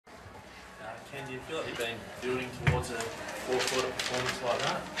And do you feel like you've been building towards a fourth-quarter performance like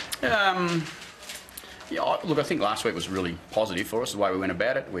that? Yeah, look, I think last week was really positive for us, the way we went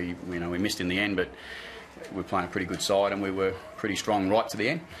about it. We missed in the end, but we were playing a pretty good side and we were pretty strong right to the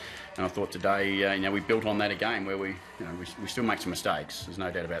end. And I thought today, we built on that again where we still make some mistakes. There's no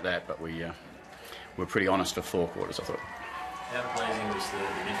doubt about that, but we're pretty honest for 4 quarters, I thought. How pleasing was the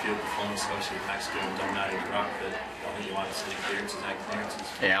midfield performance, obviously with Max Stewart dominating the ruck, but I think you might have seen clearances, 8 clearances.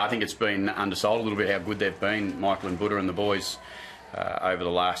 Yeah, I think it's been undersold a little bit how good they've been, Michael and Buddha and the boys, over the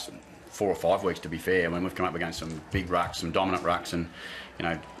last 4 or 5 weeks, to be fair. When we've come up against some big rucks, some dominant rucks, and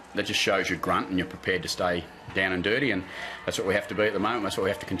that just shows you're grunt and you're prepared to stay down and dirty, and that's what we have to be at the moment. That's what we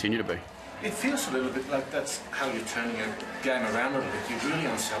have to continue to be. It feels a little bit like that's how you're turning your game around a little bit. You're really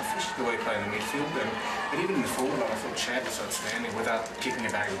unselfish the way you play in the midfield, but even in the forward line, I thought Chad was outstanding without kicking a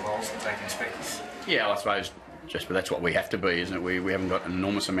bag of balls and taking speckles. Yeah, I suppose but that's what we have to be, isn't it? We haven't got an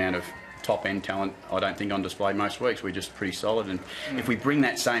enormous amount of top-end talent, I don't think, on display most weeks. We're just pretty solid, and if we bring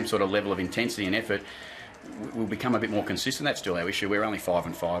that same sort of level of intensity and effort, we'll become a bit more consistent. That's still our issue. We're only 5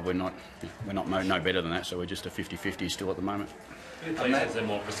 and 5. We're not no better than that, so we're just a 50-50 still at the moment. You played as a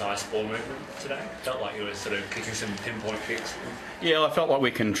more precise ball movement today? Felt like you were sort of kicking some pinpoint kicks. Yeah, I felt like we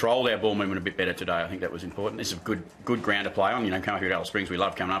controlled our ball movement a bit better today. I think that was important. This is a good ground to play on. Come up here at Alice Springs. We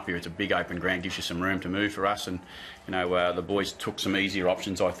love coming up here. It's a big open ground, gives you some room to move for us. And the boys took some easier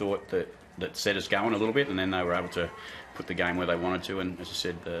options, I thought, that set us going a little bit, and then they were able to put the game where they wanted to. And as I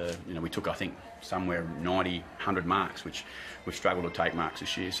said, we took, I think, somewhere 90, 100 marks, which we've struggled to take marks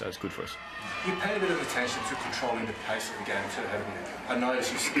this year, so it's good for us. You paid a bit of attention to controlling the pace of the game too, haven't you? I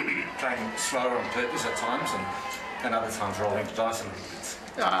noticed you're playing slower on purpose at times, and other times rolling the dice a little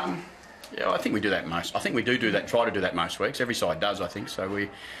bit. Yeah, I think we do that most. I think we do that. Try to do that most weeks. Every side does, I think. So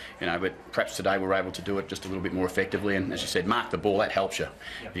but perhaps today we're able to do it just a little bit more effectively. And as you said, mark the ball. That helps you.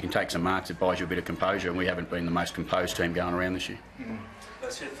 Yep. You can take some marks. It buys you a bit of composure. And we haven't been the most composed team going around this year. Mm.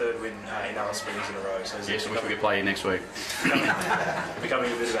 That's your 3rd win in Alice Springs in a row. So yes, I wish we could play here next week.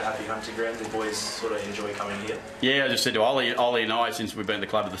 Becoming a bit of a happy hunting ground. The boys sort of enjoy coming here. Yeah, I just said to Ollie and I, since we've been at the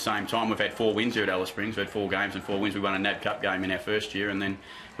club at the same time, we've had 4 wins here at Alice Springs. We've had 4 games and 4 wins. We won a NAB Cup game in our first year, and then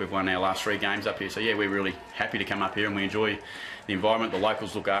we've won our last 3 games up here. So yeah, we're really happy to come up here, and we enjoy the environment. The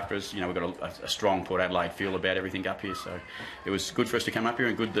locals look after us. We've got a strong Port Adelaide feel about everything up here. So it was good for us to come up here,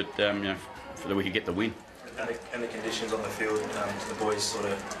 and good that that we could get the win. And the conditions on the field, the boys sort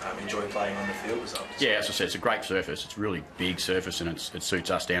of enjoy playing on the field as well? Yeah, as I said, it's a great surface. It's a really big surface, and it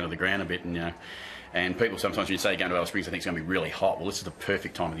suits us down to the ground a bit. And people sometimes, when you say you're going to Alice Springs, I think it's going to be really hot. Well, this is the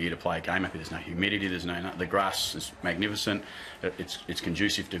perfect time of the year to play a game up here. There's no humidity. The grass is magnificent. It's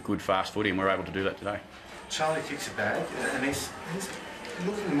conducive to good fast footy, and we're able to do that today. Charlie kicks a bag, and he's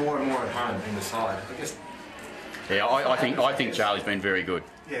looking more and more at home in the side. I guess. Yeah, I think Charlie's been very good.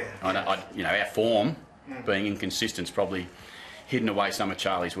 Yeah. Our form. Being inconsistent is probably hidden away some of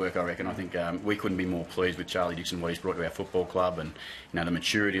Charlie's work, I reckon. I think we couldn't be more pleased with Charlie Dixon, what he's brought to our football club, and the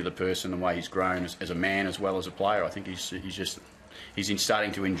maturity of the person, the way he's grown as a man as well as a player. I think he's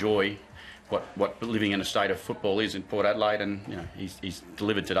starting to enjoy what living in a state of football is in Port Adelaide, and he's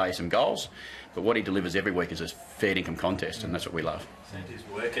delivered today some goals, but what he delivers every week is a fair income contest, and that's what we love. And his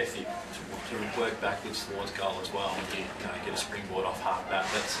work ethic to work backwards towards goal as well, and get a springboard off half back.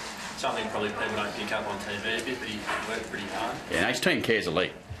 That's something probably people don't pick up on TV a bit, but he worked pretty hard. Yeah, his team cares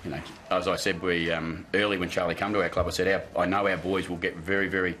elite. As I said, we early when Charlie came to our club, I said I know our boys will get very,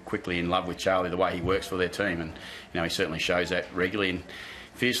 very quickly in love with Charlie, the way he works for their team, and he certainly shows that regularly and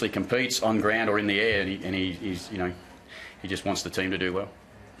fiercely competes on ground or in the air, and he just wants the team to do well.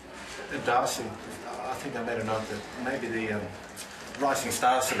 Darcy, I think I made a note that maybe the Rising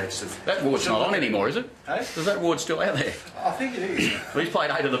Star selections. That award's not on anymore, is it? Hey? Is that award still out there? I think it is. Well, he's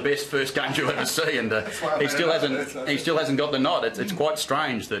played 8 of the best first games you'll ever see, and he still hasn't got the nod. It's quite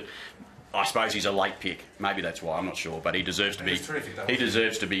strange that. I suppose he's a late pick. Maybe that's why. I'm not sure, but he deserves to be. He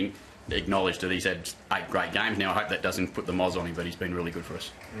deserves to be acknowledged that he's had 8 great games. Now I hope that doesn't put the moz on him, but he's been really good for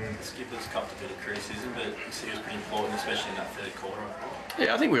us. Skipper's copped a bit of criticism, but he was pretty important, especially in that 3rd quarter.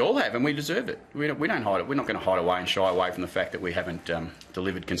 Yeah, I think we all have, and we deserved it. We don't hide it. We're not going to hide away and shy away from the fact that we haven't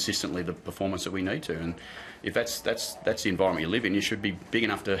delivered consistently the performance that we need to. And if that's the environment you live in, you should be big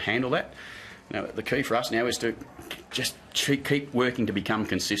enough to handle that. The key for us now is to just keep working to become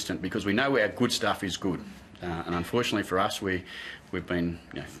consistent, because we know our good stuff is good. And unfortunately for us, we've been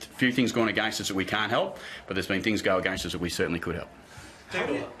a few things gone against us that we can't help, but there's been things go against us that we certainly could help.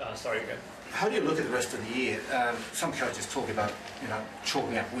 Sorry, Greg. How do you look at the rest of the year? Some coaches talk about,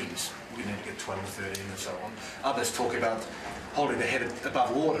 chalking up wins. We need to get 12, 13 and so on. Others talk about holding the head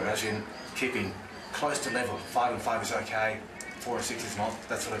above water, as in keeping close to level. 5 and 5 is okay. 4 or 6 is not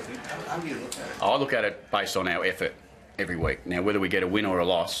that sort of thing. How do you look at it? I look at it based on our effort every week. Now, whether we get a win or a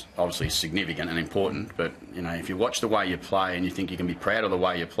loss, obviously is significant and important, but, you know, if you watch the way you play and you think you can be proud of the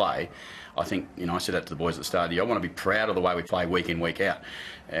way you play, I think, you know, I said that to the boys at the start of the year, I want to be proud of the way we play week in, week out.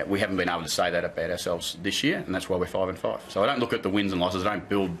 We haven't been able to say that about ourselves this year, and that's why we're 5-5. So I don't look at the wins and losses. I don't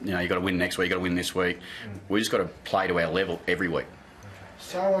build, you know, you've got to win next week, you've got to win this week. We just got to play to our level every week.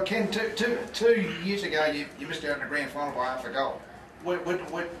 So, Ken, two years ago you missed out in the grand final by half a goal.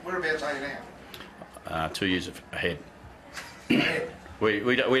 Whereabouts are you now? 2 years ahead.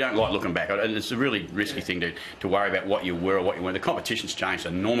 We don't like looking back. It's a really risky thing to worry about what you were or what you weren't. The competition's changed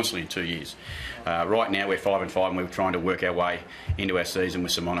enormously in 2 years. Right now we're 5-5 and we're trying to work our way into our season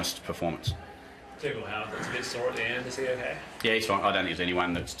with some honest performance. Dougal Hamilton's a bit sore at the end. Is he okay? Yeah, he's fine. I don't think there's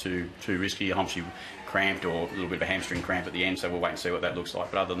anyone that's too risky. Humphrey cramped or a little bit of a hamstring cramp at the end, so we'll wait and see what that looks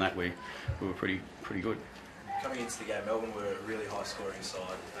like. But other than that, we were pretty good. Coming into the game, Melbourne were a really high-scoring side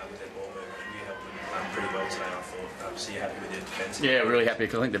with their ball movement. You helped them pretty well today, I thought. So you're happy with their defence? Yeah, really happy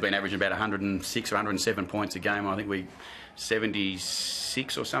because I think they've been averaging about 106 or 107 points a game. I think we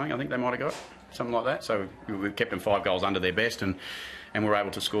 76 or something. I think they might have got something like that. So we kept them 5 goals under their best, and we're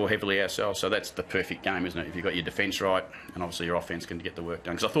able to score heavily ourselves. So that's the perfect game, isn't it? If you've got your defence right, and obviously your offence can get the work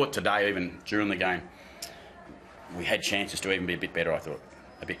done. Because I thought today, even during the game, we had chances to even be a bit better. I thought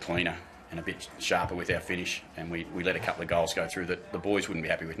a bit cleaner and a bit sharper with our finish, and we let a couple of goals go through that the boys wouldn't be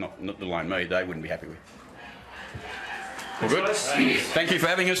happy with, not alone me, they wouldn't be happy with. All good? Thank you for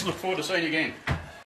having us. Look forward to seeing you again.